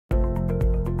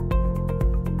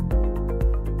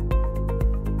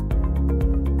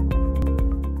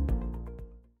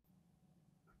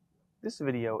This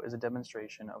video is a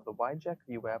demonstration of the YJACK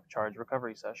View app charge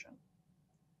recovery session.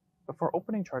 Before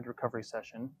opening charge recovery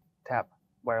session, tap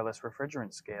Wireless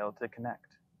Refrigerant Scale to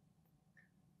connect.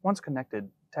 Once connected,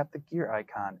 tap the gear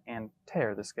icon and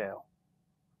tear the scale.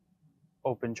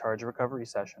 Open charge recovery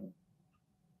session.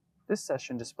 This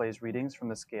session displays readings from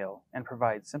the scale and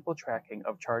provides simple tracking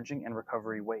of charging and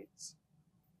recovery weights.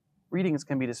 Readings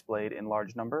can be displayed in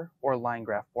large number or line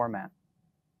graph format.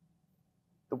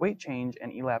 The weight change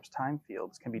and elapsed time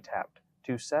fields can be tapped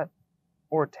to set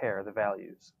or tear the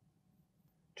values.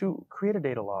 To create a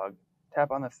data log,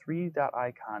 tap on the three-dot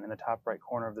icon in the top right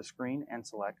corner of the screen and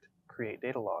select Create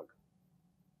Data Log.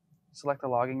 Select the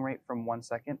logging rate from 1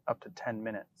 second up to 10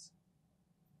 minutes.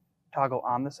 Toggle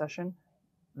on the session,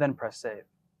 then press Save.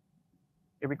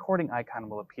 A recording icon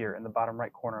will appear in the bottom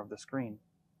right corner of the screen.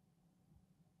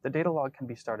 The data log can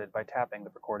be started by tapping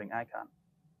the recording icon.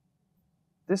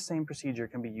 This same procedure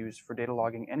can be used for data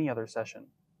logging any other session.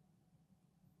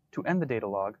 To end the data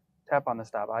log, tap on the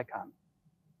stop icon.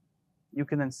 You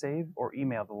can then save or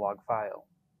email the log file.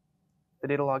 The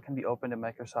data log can be opened in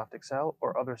Microsoft Excel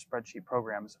or other spreadsheet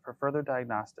programs for further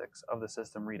diagnostics of the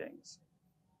system readings.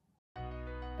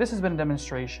 This has been a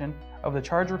demonstration of the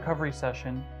charge recovery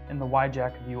session in the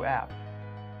YJACK View app.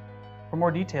 For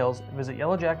more details, visit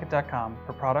yellowjacket.com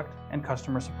for product and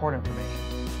customer support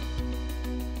information.